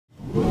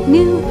All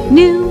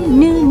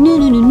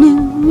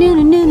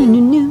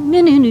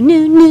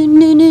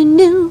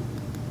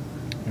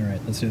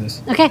right, let's do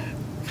this. Okay,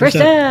 first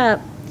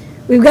up,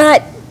 we've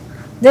got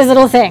this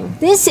little thing.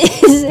 This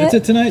is... That's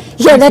it tonight?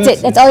 Yeah, that's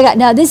it. That's all I got.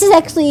 Now, this is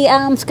actually,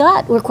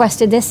 Scott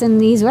requested this, and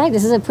he's right.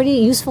 This is a pretty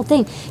useful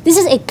thing. This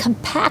is a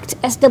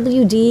compact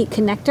SWD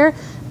connector.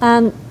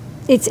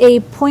 It's a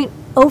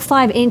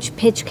 0.05-inch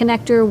pitch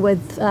connector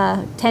with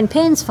 10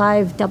 pins,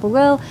 5 double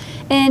row.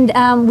 And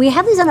we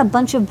have these on a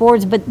bunch of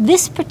boards, but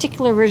this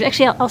particular version...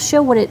 Actually, I'll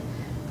show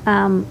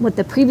what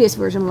the previous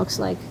version looks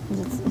like.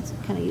 It's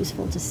kind of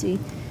useful to see.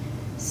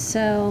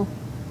 So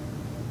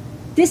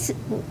this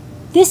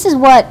is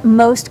what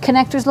most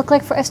connectors look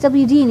like for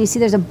SWD, and you see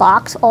there's a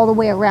box all the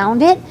way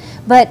around it.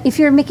 But if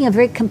you're making a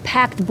very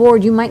compact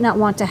board, you might not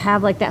want to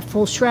have like that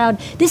full shroud.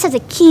 This has a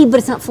key, but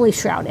it's not fully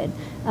shrouded.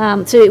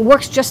 So it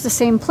works just the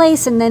same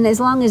place, and then as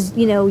long as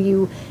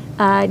you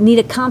need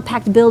a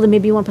compact build and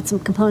maybe you want to put some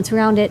components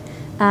around it,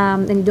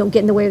 and you don't get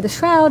in the way of the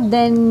shroud,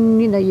 then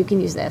you can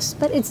use this.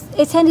 But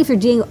it's handy if you're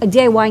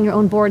DIYing your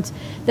own boards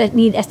that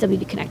need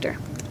SWD connector.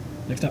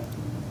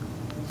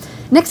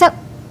 Next up,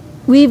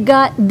 we've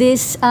got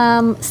this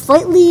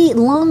slightly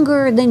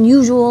longer than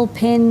usual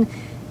pin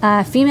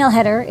female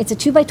header. It's a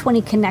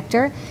 2x20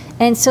 connector.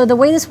 And so the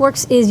way this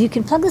works is you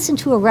can plug this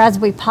into a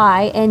Raspberry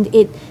Pi, and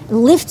it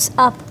lifts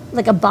up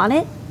like a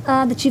bonnet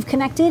that you've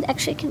connected.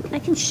 Actually, I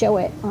can show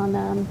it on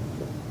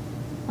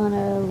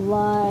a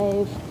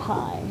live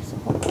Pi. So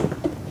hold on.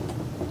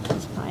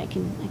 This Pi, I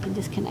can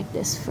disconnect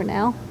this for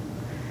now.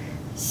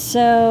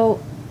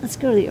 So let's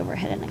go to the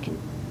overhead, and I can...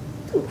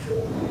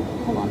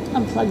 Hold on,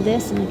 unplug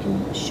this and I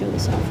can show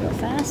this off real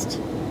fast.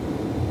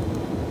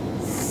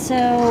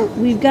 So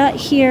we've got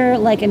here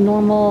like a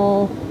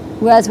normal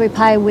Raspberry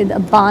Pi with a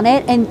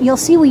bonnet, and you'll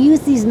see we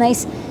use these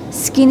nice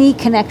skinny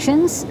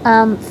connections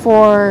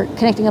for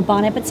connecting a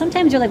bonnet, but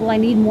sometimes you're like, well, I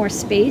need more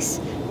space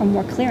or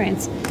more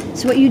clearance.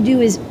 So what you do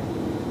is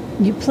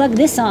you plug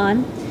this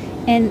on,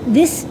 and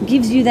this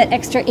gives you that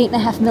extra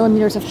 8.5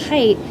 millimeters of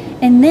height,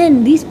 and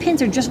then these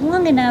pins are just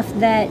long enough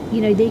that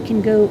they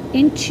can go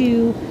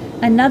into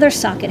another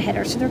socket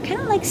header. So they're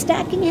kind of like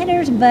stacking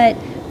headers, but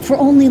for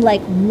only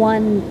like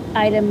one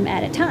item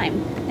at a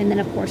time. And then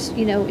of course,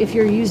 if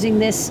you're using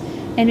this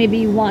and maybe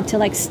you want to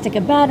like stick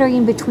a battery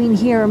in between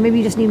here, or maybe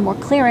you just need more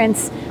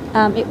clearance,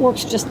 it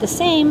works just the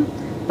same,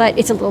 but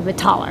it's a little bit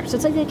taller. So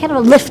it's like kind of a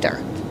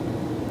lifter.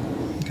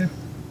 Okay,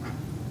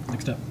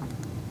 next up.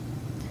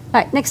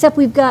 All right, next up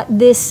we've got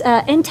this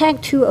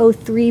NTAG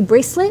 203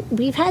 bracelet.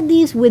 We've had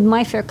these with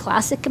MyFair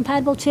Classic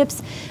compatible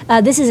chips.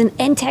 This is an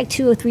NTAG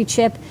 203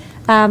 chip.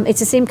 It's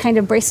the same kind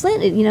of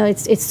bracelet.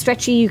 It's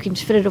stretchy. You can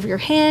fit it over your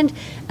hand.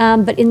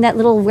 But in that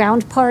little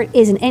round part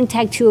is an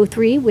NTAG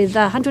 203 with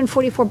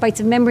 144 bytes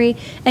of memory,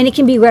 and it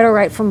can be read or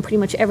write from pretty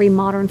much every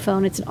modern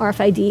phone. It's an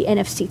RFID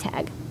NFC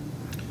tag.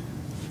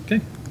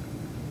 Okay.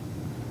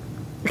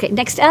 Okay,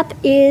 next up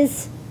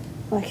is,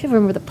 I can't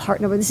remember the part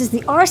number. This is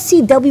the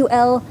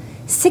RCWL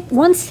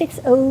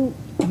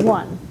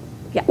 1601.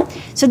 Yeah.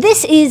 So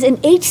this is an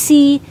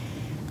HC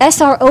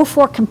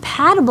SR04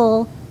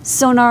 compatible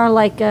sonar,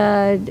 like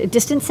a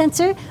distance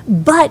sensor,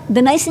 but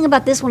the nice thing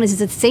about this one is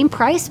it's the same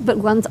price but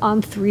runs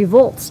on 3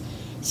 volts.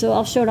 So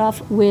I'll show it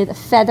off with a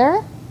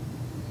feather.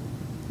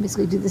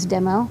 Basically do this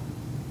demo.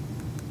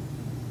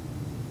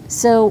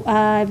 So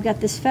I've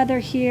got this feather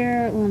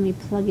here. Let me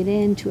plug it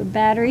into a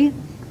battery.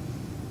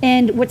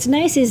 And what's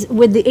nice is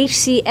with the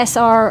HC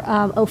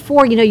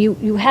SR04,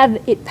 you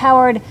have it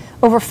powered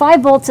over 5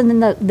 volts, and then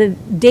the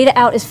data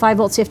out is 5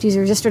 volts. So you have to use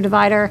a resistor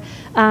divider.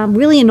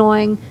 Really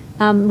annoying.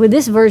 With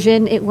this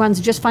version, it runs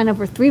just fine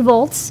over 3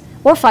 volts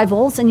or 5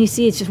 volts, and you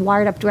see it's just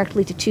wired up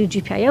directly to 2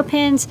 GPIO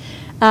pins.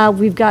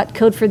 We've got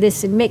code for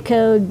this in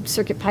MakeCode,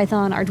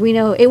 CircuitPython,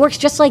 Arduino. It works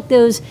just like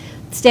those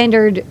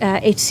standard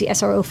HC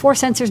SR04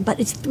 sensors, but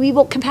it's 3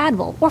 volt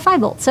compatible or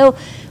 5 volts. So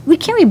we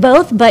carry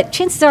both, but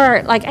chances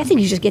are, I think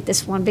you should get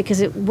this one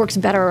because it works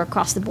better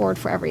across the board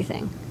for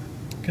everything.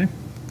 Okay.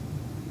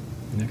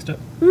 Next up.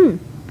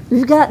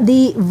 We've got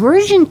the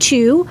version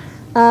 2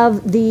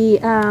 of the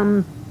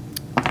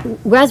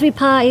Raspberry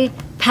Pi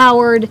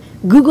powered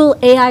Google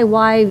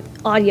AIY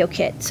audio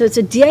kit. So it's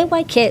a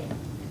DIY kit.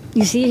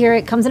 You see here,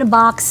 it comes in a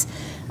box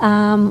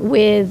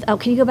with,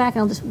 can you go back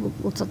and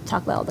we'll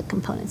talk about all the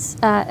components,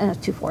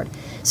 too forward.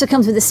 So it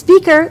comes with a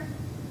speaker.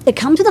 It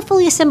comes with a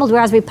fully assembled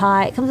Raspberry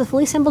Pi. It comes with a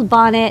fully assembled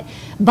bonnet,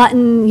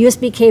 button,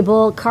 USB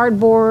cable,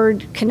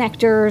 cardboard,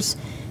 connectors,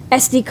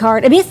 SD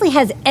card. It basically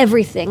has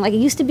everything. Like it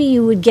used to be,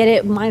 you would get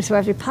it minus the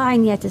Raspberry Pi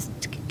and you had to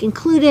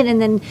include it,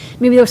 and then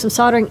maybe there was some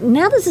soldering.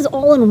 Now this is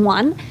all in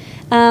one,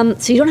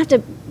 so you don't have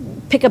to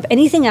pick up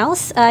anything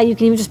else. You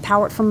can even just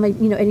power it from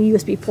any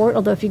USB port.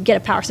 Although if you get a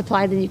power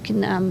supply, then you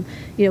can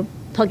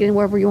plug it in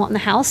wherever you want in the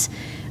house.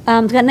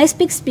 It's got a nice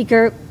big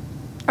speaker,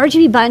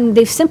 RGB button.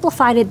 They've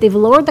simplified it. They've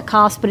lowered the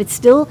cost, but it's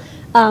still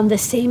the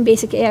same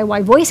basic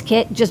AIY voice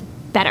kit, just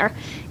better.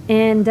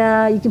 And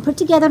you can put it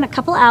together in a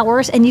couple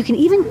hours, and you can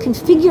even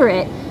configure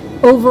it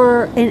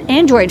over an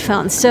Android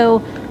phone.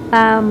 So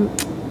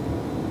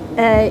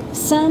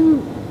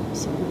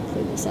so let me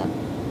clear this up.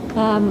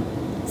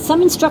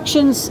 Some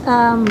instructions,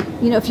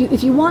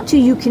 if you want to,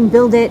 you can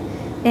build it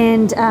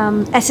and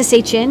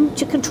SSH in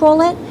to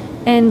control it.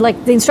 And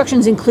like the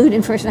instructions include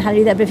information on how to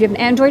do that. But if you have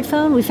an Android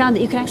phone, we found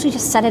that you can actually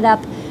just set it up,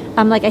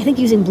 like I think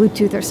using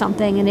Bluetooth or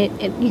something, and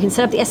you can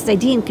set up the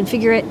SSID and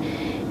configure it.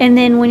 And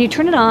then when you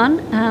turn it on,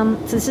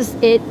 so this is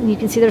it, and you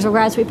can see there's a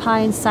Raspberry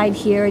Pi inside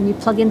here, and you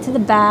plug into the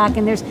back,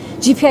 and there's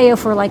GPIO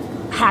for like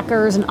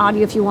hackers and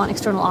audio if you want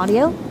external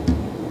audio.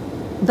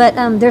 But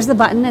there's the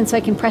button, and so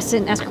I can press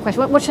it and ask a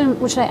question.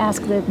 What should I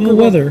ask the Google? The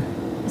weather.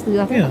 Ask the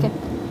weather? Yeah. Okay.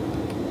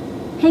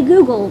 Hey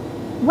Google,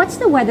 what's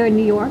the weather in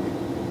New York?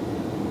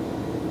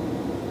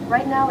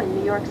 Right now in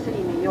New York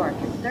City, New York,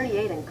 it's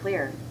 38 and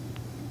clear.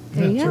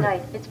 There you go.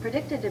 Tonight, it's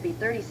predicted to be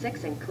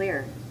 36 and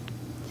clear.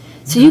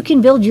 So you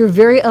can build your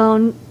very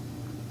own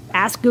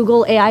Ask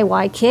Google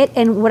AI kit.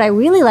 And what I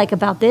really like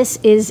about this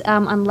is,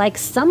 unlike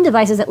some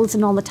devices that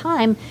listen all the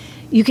time,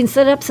 you can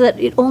set it up so that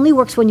it only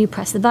works when you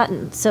press the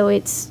button. So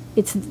it's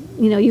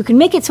you can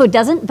make it so it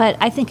doesn't, but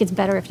I think it's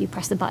better if you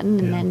press the button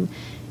and then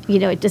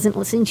it doesn't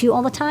listen to you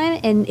all the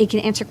time, and it can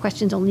answer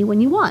questions only when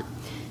you want.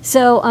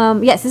 So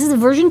yes, this is a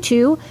version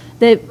 2.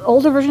 The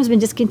older version has been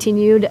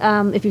discontinued.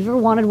 If you've ever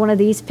wanted one of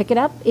these, pick it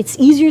up. It's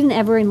easier than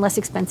ever and less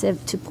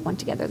expensive to put one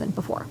together than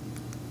before.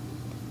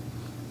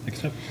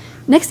 Next up.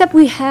 Next up,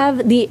 we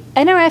have the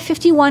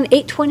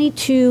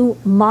NRF51822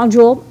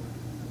 module.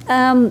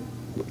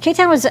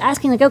 K-Town was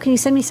asking, like, oh, can you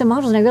send me some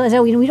modules? And I realized,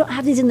 oh, we don't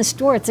have these in the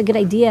store. It's a good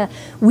idea.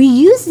 We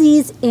use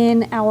these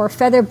in our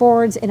feather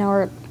boards, in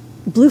our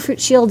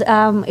Bluefruit Shield.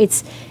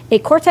 It's a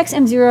Cortex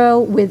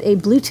M0 with a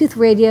Bluetooth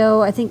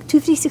radio, I think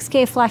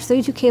 256K of flash,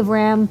 32K of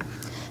RAM,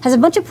 has a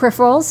bunch of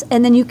peripherals,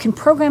 and then you can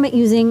program it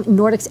using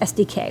Nordics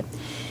SDK.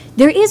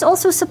 There is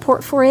also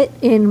support for it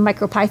in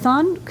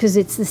MicroPython because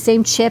it's the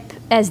same chip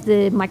as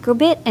the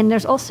microbit, and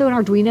there's also an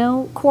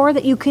Arduino core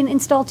that you can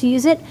install to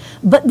use it.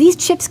 But these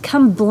chips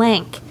come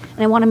blank,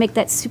 and I want to make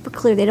that super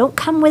clear. They don't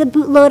come with a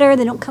bootloader.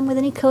 They don't come with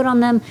any code on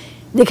them.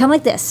 They come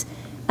like this.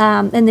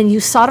 And then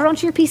you solder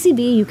onto your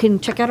PCB. You can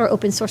check out our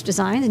open source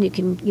designs, and you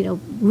can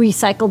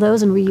recycle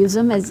those and reuse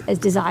them as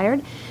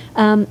desired.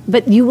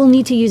 But you will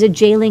need to use a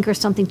J-Link or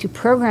something to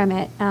program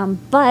it.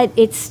 But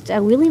it's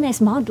a really nice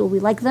module. We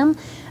like them.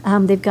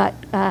 They've got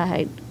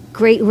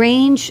great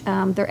range.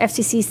 They're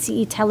FCC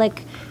CE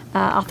Telic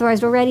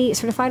authorized already,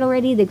 certified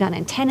already. They've got an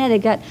antenna.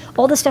 They've got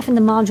all the stuff in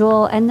the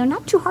module, and they're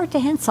not too hard to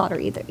hand solder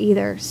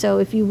either. So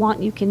if you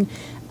want, you can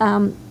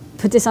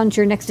put this onto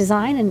your next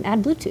design and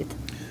add Bluetooth.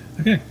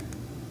 Okay.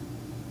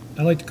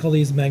 I like to call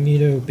these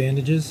magneto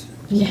bandages.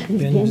 Yeah,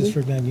 bandages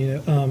for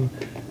magneto.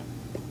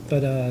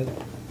 But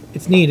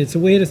it's neat. It's a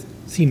way to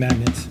see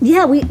magnets.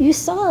 Yeah, you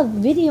saw a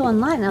video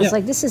online, and I was Yeah.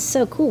 like, this is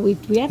so cool. We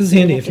This is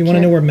handy if you want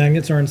to know where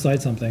magnets are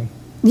inside something.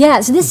 Yeah,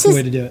 so this That's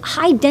the way to do is it.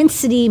 high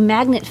density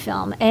magnet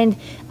film. And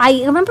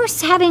I remember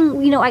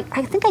having,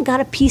 I think I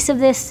got a piece of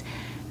this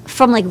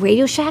from like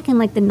Radio Shack in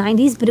like the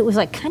 90s, but it was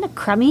like kind of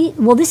crummy.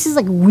 Well, this is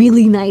like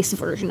really nice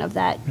version of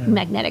that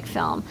magnetic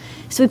film.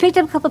 So we picked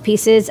up a couple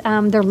pieces.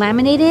 They're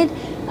laminated,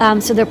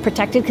 so they're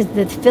protected because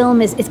the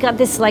film it's got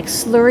this like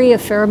slurry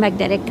of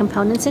ferromagnetic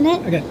components in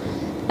it. Okay.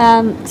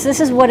 So this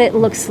is what it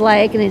looks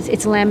like, and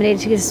it's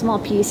laminated to get a small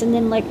piece. And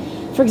then, like,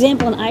 for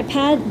example, an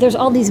iPad, there's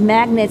all these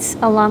magnets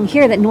along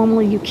here that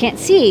normally you can't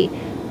see.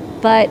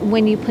 But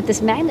when you put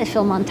this magnet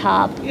film on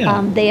top,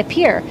 they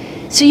appear.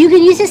 So you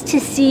can use this to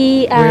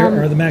see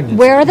Where are the magnets?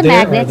 Where are the There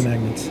magnets? are the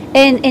magnets.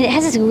 And it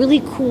has this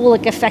really cool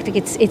like effect. Like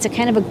it's a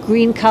kind of a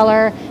green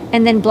color,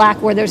 and then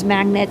black where there's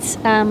magnets.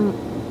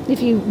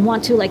 If you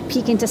want to like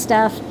peek into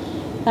stuff,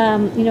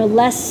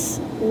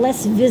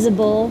 less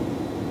visible,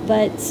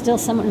 but still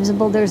somewhat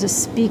visible. There's a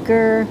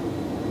speaker.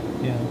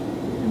 Yeah.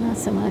 Not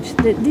so much.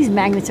 These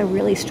magnets are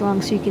really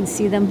strong, so you can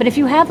see them. But if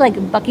you have like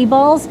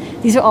buckyballs,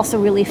 these are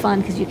also really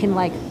fun because you can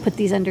like put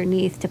these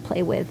underneath to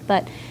play with.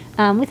 But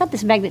we thought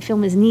this magnet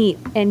film is neat,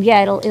 and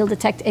yeah, it'll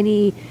detect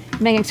any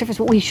magnetic surface.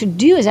 What we should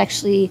do is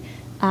actually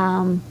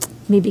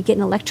maybe get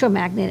an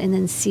electromagnet and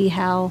then see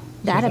how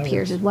that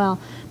appears as well.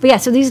 But yeah,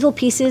 so these little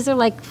pieces are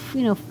like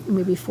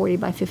maybe 40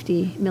 by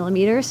 50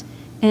 millimeters,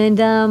 and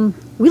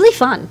really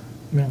fun.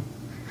 Yeah.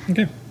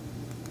 Okay.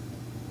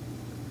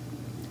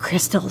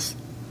 Crystals.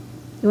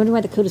 You wonder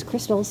why the code is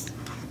crystals?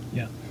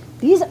 Yeah.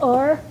 These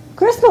are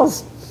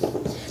crystals.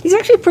 These are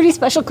actually pretty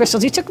special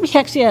crystals. It took me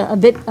actually a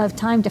bit of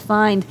time to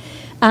find.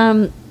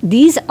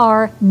 These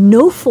are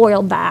no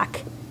foil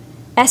back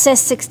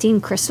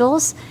SS16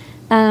 crystals.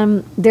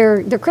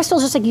 They're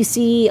crystals just like you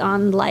see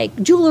on like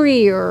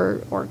jewelry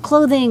or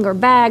clothing or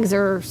bags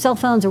or cell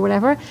phones or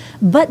whatever,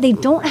 but they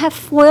don't have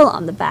foil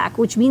on the back,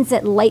 which means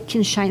that light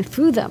can shine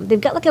through them.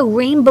 They've got like a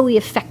rainbowy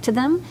effect to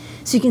them.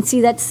 So you can see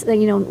that's,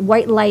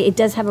 white light, it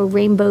does have a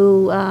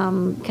rainbow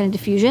kind of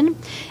diffusion.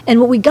 And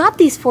what we got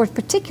these for in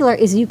particular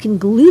is you can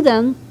glue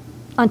them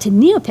onto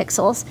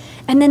NeoPixels,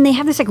 and then they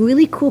have this like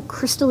really cool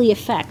crystally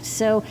effect.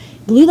 So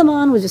glue them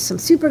on with just some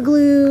super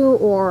glue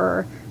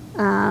or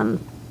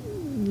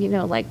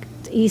like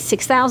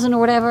E6000 or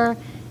whatever,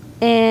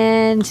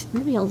 and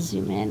maybe I'll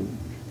zoom in,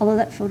 although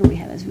that photo we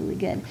have is really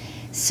good.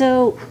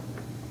 So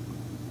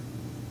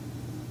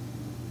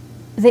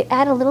they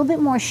add a little bit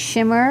more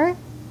shimmer.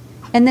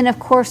 And then, of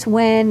course,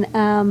 when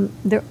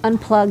they're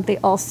unplugged, they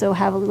also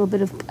have a little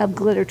bit of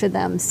glitter to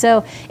them.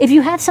 So if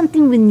you have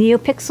something with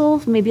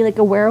NeoPixels, maybe like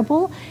a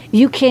wearable,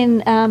 you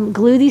can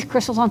glue these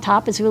crystals on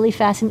top. It's really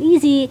fast and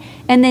easy.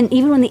 And then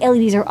even when the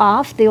LEDs are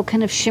off, they'll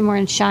kind of shimmer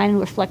and shine and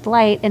reflect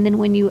light. And then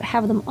when you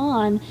have them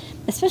on,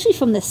 especially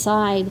from the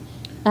side,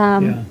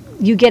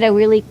 you get a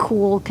really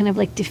cool kind of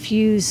like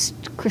diffused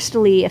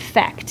crystal-y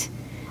effect.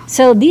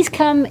 So these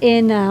come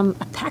in a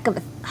pack of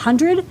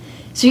 100,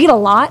 so you get a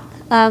lot.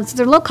 So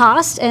they're low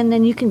cost, and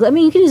then you can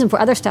use them for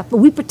other stuff, but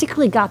we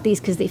particularly got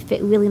these because they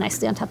fit really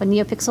nicely on top of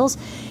NeoPixels.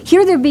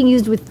 Here they're being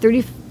used with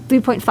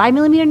 33.5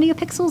 millimeter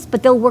NeoPixels,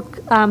 but they'll work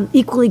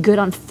equally good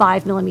on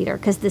 5 millimeter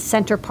because the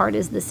center part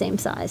is the same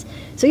size.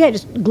 So yeah,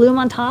 just glue them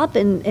on top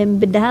and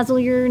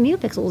bedazzle your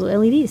NeoPixels with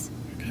LEDs.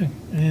 Okay,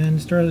 and the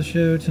star of the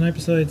show tonight,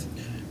 besides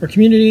our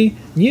community,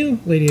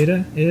 new Lady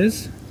Ada,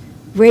 is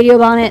Radio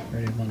Bonnet.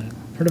 Radio Bonnet,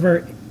 part of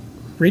our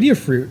Radio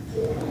Fruit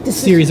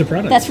series of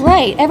products. That's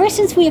right. Ever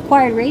since we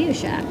acquired Radio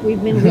Shack,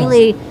 we've been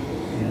really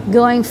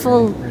going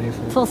full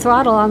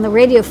throttle on the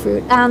Radio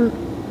Fruit.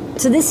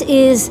 So this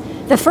is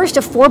the first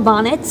of 4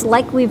 bonnets,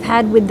 like we've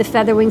had with the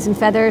Feather Wings and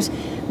Feathers.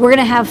 We're going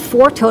to have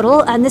 4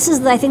 total, and this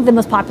is, I think, the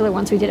most popular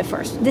one, so we did it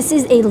first. This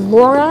is a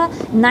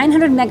LoRa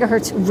 900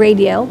 megahertz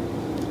radio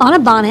on a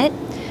bonnet,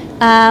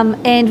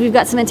 and we've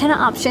got some antenna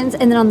options,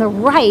 and then on the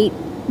right,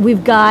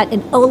 we've got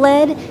an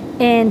OLED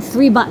and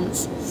 3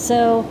 buttons.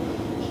 So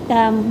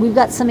we've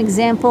got some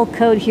example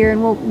code here,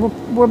 and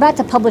we're about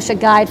to publish a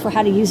guide for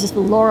how to use this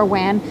with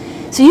LoRaWAN.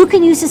 So you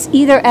can use this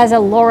either as a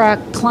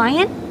LoRa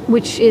client,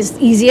 which is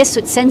easiest, so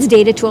it sends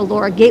data to a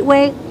LoRa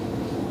gateway.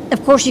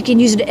 Of course, you can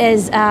use it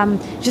as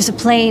just a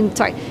plain,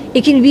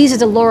 it can be used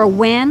as a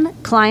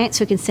LoRaWAN client,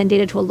 so it can send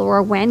data to a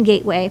LoRaWAN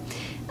gateway.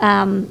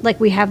 Like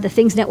we have the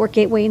Things Network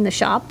gateway in the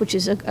shop, which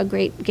is a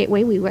great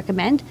gateway we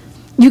recommend.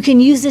 You can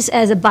use this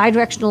as a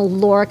bidirectional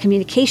LoRa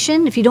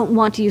communication. If you don't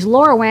want to use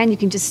LoRaWAN, you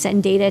can just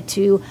send data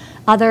to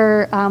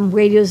other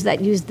radios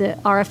that use the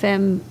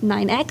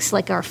RFM9X,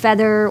 like our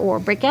Feather or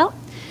Breakout.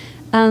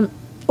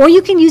 Or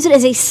you can use it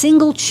as a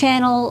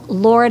single-channel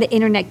LoRa to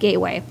Internet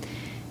gateway.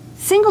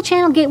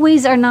 Single-channel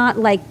gateways are not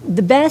like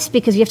the best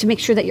because you have to make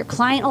sure that your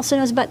client also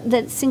knows about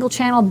that single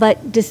channel,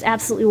 but this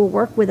absolutely will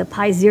work with a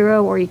Pi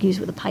 0, or you can use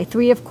it with a Pi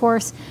 3, of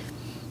course.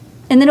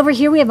 And then over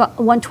here we have a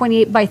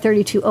 128 by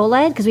 32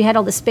 OLED because we had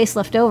all the space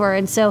left over.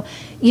 And so,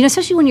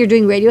 especially when you're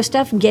doing radio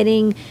stuff,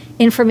 getting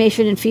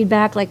information and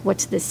feedback, like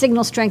what's the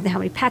signal strength and how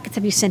many packets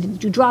have you sent,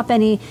 did you drop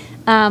any,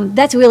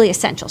 that's really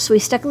essential. So we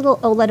stuck a little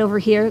OLED over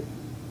here,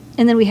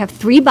 and then we have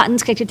 3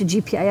 buttons connected to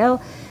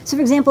GPIO. So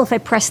for example, if I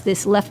press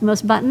this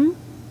leftmost button,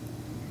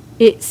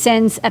 it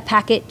sends a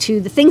packet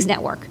to the Things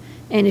Network.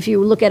 And if you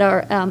look at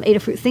our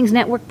Adafruit Things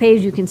Network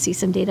page, you can see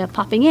some data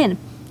popping in.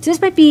 So this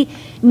might be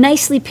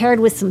nicely paired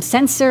with some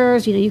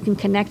sensors. You can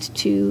connect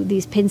to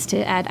these pins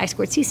to add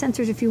I2C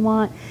sensors if you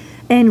want.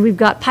 And we've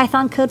got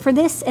Python code for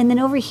this. And then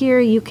over here,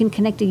 you can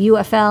connect a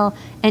UFL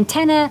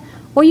antenna,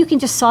 or you can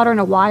just solder in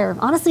a wire.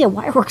 Honestly, a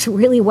wire works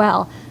really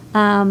well.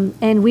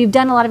 And we've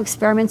done a lot of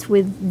experiments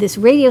with this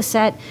radio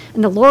set,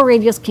 and the LoRa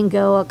radios can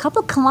go a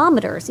couple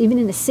kilometers, even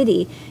in a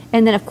city.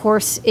 And then, of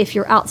course, if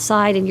you're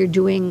outside and you're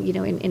doing,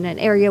 in an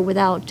area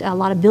without a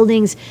lot of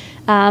buildings,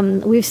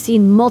 we've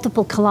seen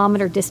multiple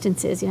kilometer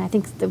distances. I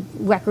think the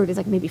record is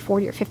like maybe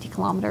 40 or 50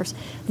 kilometers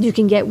that you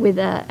can get with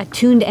a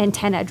tuned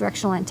antenna, a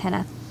directional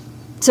antenna.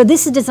 So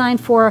this is designed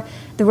for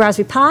the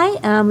Raspberry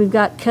Pi. We've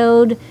got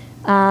code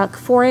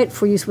for it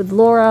for use with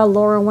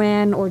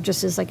LoRaWAN, or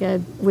just as like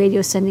a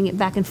radio sending it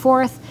back and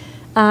forth.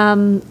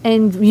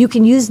 And you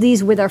can use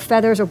these with our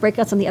Feathers or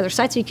Breakouts on the other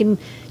side. So you can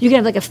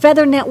have like a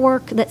Feather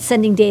network that's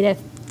sending data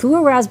through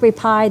a Raspberry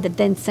Pi that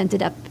then sent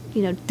it up,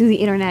 through the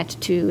internet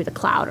to the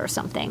cloud or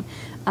something.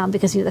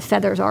 Because the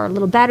Feathers are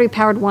little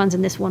battery-powered ones,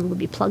 and this one would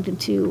be plugged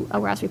into a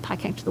Raspberry Pi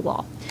connected to the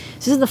wall.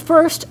 So this is the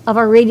first of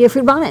our Radio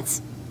Fruit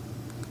bonnets.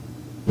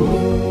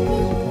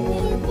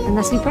 And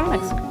that's new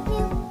products.